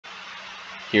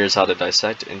Here's how to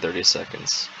dissect in 30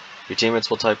 seconds. Your teammates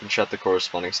will type in chat the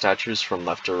corresponding statues from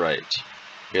left to right.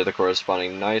 Here are the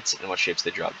corresponding knights and what shapes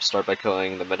they drop. Start by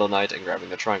killing the middle knight and grabbing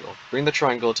the triangle. Bring the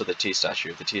triangle to the T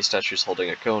statue. The T statue is holding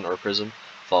a cone or a prism.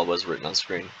 Follow what is written on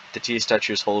screen. The T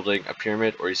statue is holding a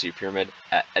pyramid, or you see a pyramid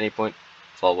at any point.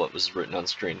 Follow what was written on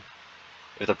screen.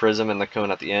 If the prism and the cone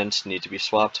at the end need to be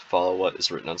swapped, follow what is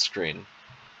written on screen.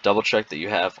 Double check that you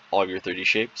have all of your 30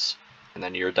 shapes, and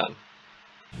then you're done.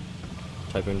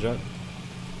 Type in jet.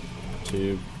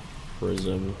 Tube,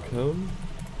 prism, cone.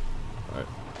 Alright.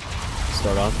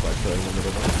 Start off by killing the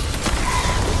middle box.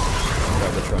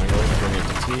 Grab the triangle, bring it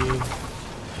to T.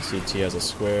 You see T has a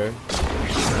square.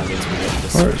 That means we get the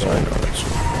circle.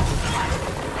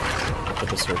 Put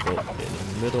the circle in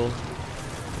the middle.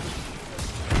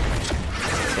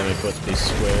 Then we put the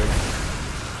square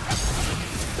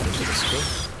into the square.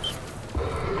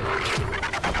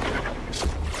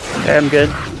 Okay, I'm good.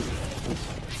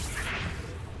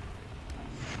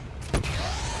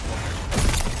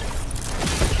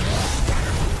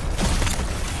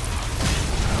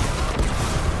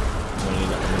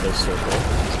 Circle.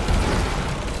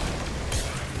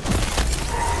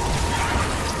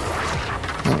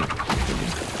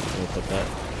 We'll put that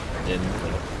in the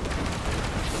middle.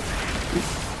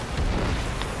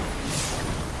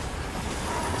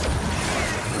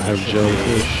 I have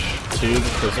jellyfish. Tube,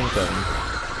 prism, cone.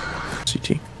 CT.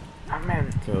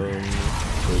 Cone,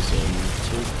 prism,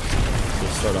 tube. So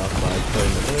start off by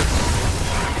putting the middle.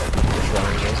 The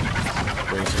triangle.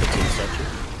 Bring to the tube statue.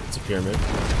 It's a pyramid.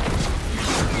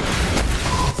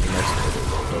 Next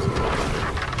doesn't matter.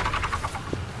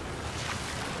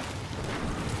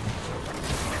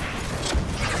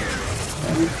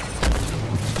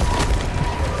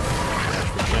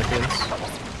 Champions.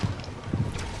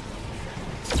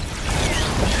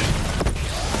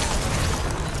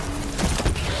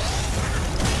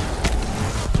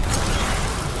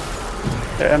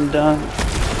 Okay, I'm done.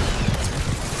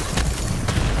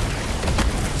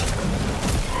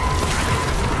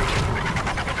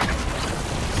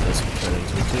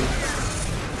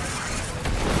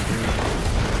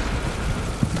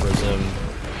 Prism.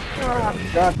 Oh,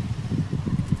 God.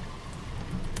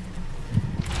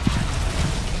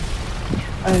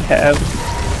 I have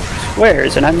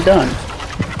squares and I'm done.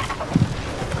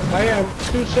 I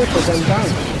have 2 circles, I'm done.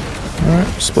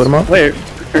 Alright, split them up. Wait,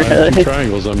 really? 2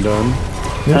 triangles, I'm done.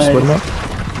 Yeah, Nice. split them up.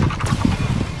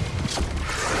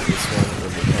 This one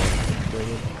will be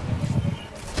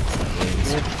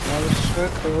One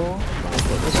circle.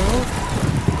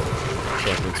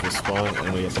 champions will spawn,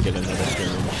 and we have to get another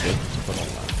pyramid shape to put on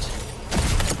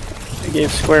left. I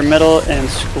gave square middle and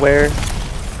square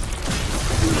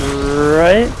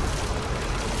right.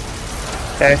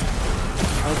 Okay.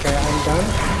 Okay, I'm done.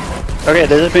 Okay,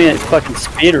 this is being a fucking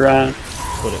speed run.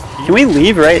 Put it here. Can we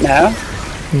leave right now?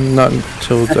 Not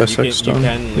until Dissect's done. You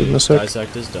can Leave in a leave. sec.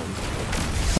 Dissect is done.